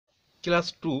Class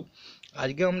 2।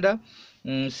 আজকে আমরা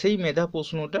সেই মেধা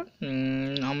প্রশ্নটা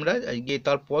আমরা আজকে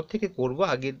তারপর থেকে করব।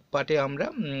 আগের পার্টে আমরা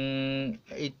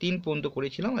এই 3 পর্যন্ত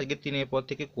করেছিলাম, আজকে 3-এর পর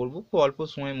থেকে করব। খুব অল্প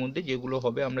সময়ের মধ্যে যেগুলো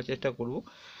হবে আমরা চেষ্টা করব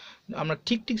আমরা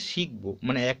ঠিক ঠিক শিখবো,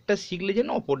 মানে একটা শিখলে যেন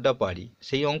অপরটা পারি।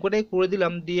 সেই অঙ্কটাই করে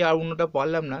দিলাম দিয়ে আর অন্যটা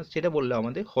পারলাম না, সেটা বললে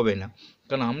আমাদের হবে না।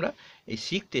 কারণ আমরা এই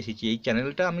শিখতে এসেছি, এই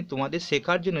চ্যানেলটা আমি তোমাদের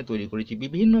শেখার জন্য তৈরি করেছি।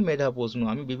 বিভিন্ন মেধা প্রশ্ন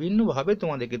আমি বিভিন্নভাবে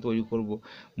তোমাদেরকে তৈরি করব।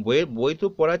 বই তো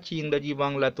পড়াচ্ছি, ইংরাজি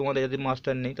বাংলা, তোমাদের যাদের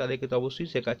মাস্টার নেই তাদেরকে তো অবশ্যই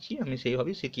শেখাচ্ছি, আমি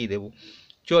সেইভাবেই শিখিয়ে দেবো।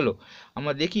 চলো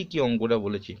আমরা দেখি কি অঙ্কটা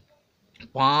বলেছি।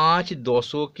 5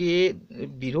 দশকে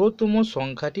বৃহত্তম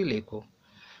সংখ্যাটি লেখো।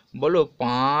 বলো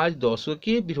 5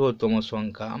 দশকে বৃহত্তম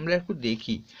সংখ্যা। আমরা একটু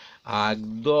দেখি। 1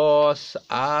 10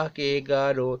 8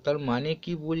 11, তার মানে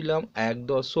কি বুঝলাম? 1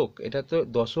 দশক, এটা তো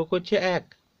দশক হচ্ছে 1,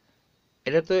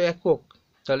 এটা তো একক,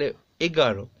 তাহলে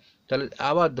 11। তাহলে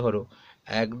আবার ধরো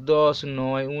 1 10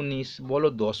 9 19, বলো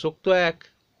দশক তো 1,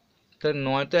 তাহলে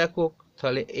 9 তো একক,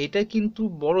 তাহলে এটা কিন্তু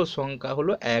বড় সংখ্যা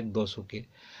হলো 1 দশকের।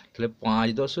 তাহলে 5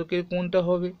 দশকের কোনটা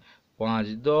হবে? 5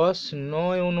 10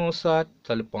 9 59,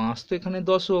 তাহলে 5 তো এখানে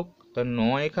দশক, তাহলে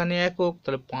 9 এখানে একক,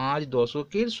 তাহলে 5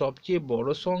 দশকের সবচেয়ে বড়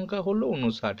সংখ্যা হলো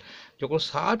 59। যখন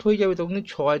 60 হয়ে যাবে তখন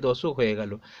 6 দশক হয়ে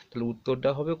গেল। তাহলে উত্তরটা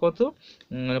হবে কত?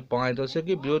 5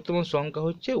 দশকের বৃহত্তম সংখ্যা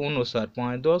হচ্ছে 59।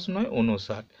 5 10 9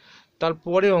 59।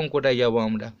 তারপরে অঙ্কটায় যাব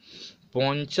আমরা।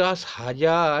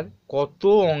 50,000 কত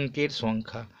অঙ্কের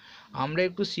সংখ্যা? আমরা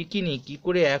একটু শিখিনি কি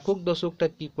করে একক দশকটা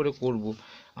কি করে করব।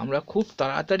 আমরা খুব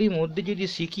তাড়াতাড়ির মধ্যে যদি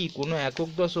শিখি কোনো একক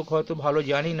দশক, হয়তো ভালো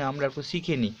জানি না, আমরা একটু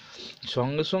শিখে নিই।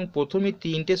 সঙ্গে সঙ্গে প্রথমেই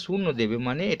 3টে শূন্য দেবে,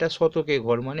 মানে এটা শতকে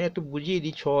ঘর, মানে একটু বুঝিয়ে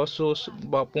দিই। 600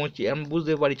 বা 25 আমি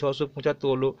বুঝতে পারি, 675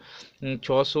 হলো,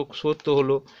 670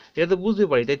 হলো, এটা তো বুঝতে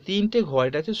পারি। তাই 3টে ঘর,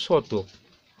 এটা হচ্ছে শতক,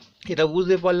 এটা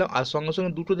বুঝতে পারলাম। আর সঙ্গে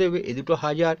সঙ্গে দুটো দেবে, এই দুটো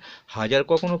হাজার। হাজার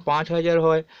কখনো 5,000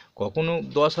 হয়, কখনো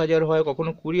 10,000 হয়,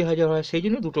 কখনো 20,000 হয়, সেই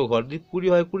জন্য দুটো ঘর। যদি 20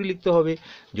 হয় 20 লিখতে হবে,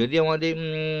 যদি আমাদের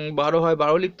 12 হয়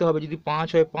 12 লিখতে হবে, যদি 5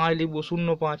 হয় 5 লিখবো,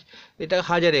 0 5। এটা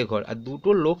হাজারের ঘর, আর দুটো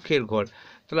লক্ষের ঘর।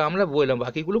 তাহলে আমরা বললাম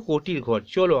বাকিগুলো কোটির ঘর।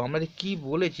 চলো আমাদের কি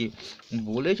বলেছে,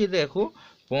 বলেছে দেখো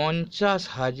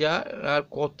 50,000 আর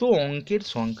কত অঙ্কের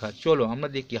সংখ্যা। চলো আমরা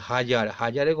দেখি। হাজার,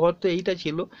 হাজারের ঘর তো এইটা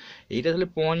ছিল, এইটা তাহলে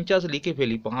 50 লিখে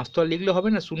ফেলি। 5 তো আর লিখলে হবে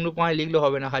না, 0 5 লিখলে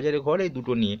হবে না, হাজারের ঘর এই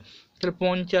দুটো নিয়ে। তাহলে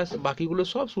 50, বাকিগুলো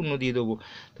সব শূন্য দিয়ে দেবো।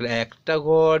 তাহলে একটা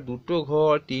ঘর, দুটো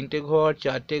ঘর, 3টে ঘর,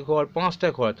 4টে ঘর, 5টা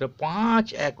ঘর। তাহলে 5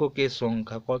 এককের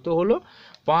সংখ্যা কত হলো?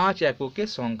 5 এককের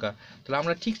সংখ্যা। তাহলে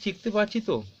আমরা ঠিক শিখতে পারছি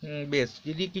তো? বেশ।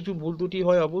 যদি কিছু ভুল ত্রুটি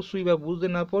হয় অবশ্যই, বা বুঝতে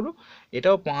না পারো,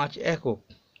 এটাও 5 একক।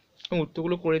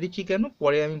 উত্তরগুলো করে দিচ্ছি কেন,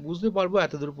 পরে আমি বুঝতে পারবো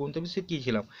এতদূর পর্যন্ত আমি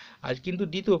শিখিয়েছিলাম। আজ কিন্তু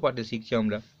দ্বিতীয় পার্টে শিখছি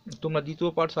আমরা, তোমরা দ্বিতীয়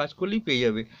পার্ট সার্চ করলেই পেয়ে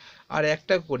যাবে। আর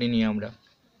একটা করে নিই আমরা।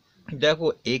 দেখো,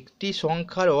 একটি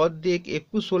সংখ্যার অর্ধেক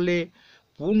 21 হলে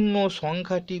পূর্ণ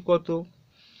সংখ্যাটি কত?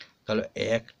 তাহলে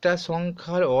একটা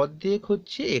সংখ্যার অর্ধেক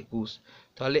হচ্ছে 21।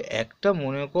 তাহলে একটা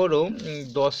মনে করো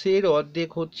 10-এর অর্ধেক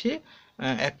হচ্ছে,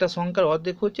 একটা সংখ্যার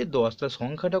অর্ধেক হচ্ছে 10, তা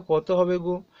সংখ্যাটা কত হবে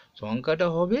গো? সংখ্যাটা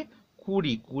হবে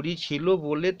 20। 20 ছিল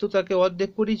বলে তো তাকে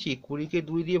অর্ধেক করেছি, 20কে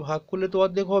 2 দিয়ে ভাগ করলে তো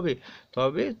অর্ধেক হবে,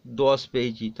 তবে 10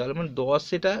 পেয়েছি। তার মানে 10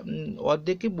 সেটা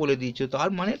অর্ধেককে বলে দিয়েছে, তার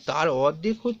মানে তার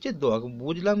অর্ধেক হচ্ছে 10।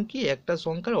 বুঝলাম কি একটা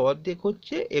সংখ্যার অর্ধেক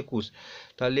হচ্ছে 21।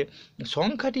 তাহলে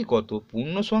সংখ্যাটি কত?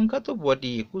 পূর্ণ সংখ্যা তো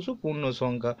বটেই, 21ও পূর্ণ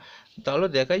সংখ্যা। তাহলে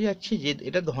দেখা যাচ্ছে যে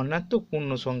এটা ধনাত্মক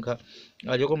পূর্ণ সংখ্যা,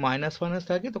 আর যখন মাইনাস ফাইনাস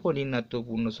থাকে তখন ঋণাত্মক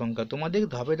পূর্ণ সংখ্যা। তোমাদের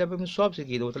ধাপে ধাপে আমি সব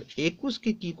শিখিয়ে দেবো। তাহলে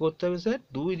 21কে কি করতে হবে স্যার?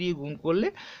 2 দিয়ে গুণ করলে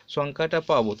সংখ্যাটা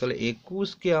পাবো। তাহলে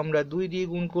 21কে আমরা 2 দিয়ে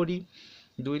গুণ করি।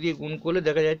 2 দিয়ে গুণ করলে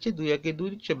দেখা যাচ্ছে 2 একে 2,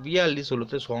 42 হলো।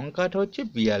 তাহলে সংখ্যাটা হচ্ছে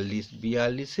 42।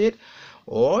 42-এর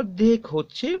অর্ধেক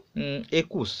হচ্ছে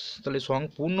 21। তাহলে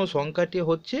পূর্ণ সংখ্যাটি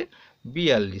হচ্ছে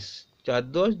 42। 4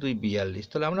 10 2 42।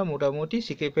 তাহলে আমরা মোটামুটি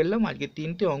শিখে ফেললাম। আজকে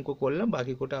 3টে অঙ্ক করলাম,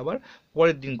 বাকি কোটা আবার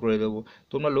পরের দিন করে দেবো।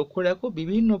 তোমরা লক্ষ্য রাখো,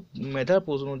 বিভিন্ন মেধার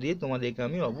প্রশ্ন দিয়ে তোমাদেরকে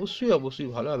আমি অবশ্যই অবশ্যই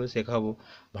ভালোভাবে শেখাবো।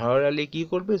 ভালো লাগলে কী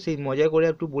করবে, সেই মজা করে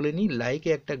একটু বলে নিই, লাইকে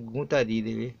একটা গোঁতা দিয়ে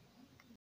দেবে।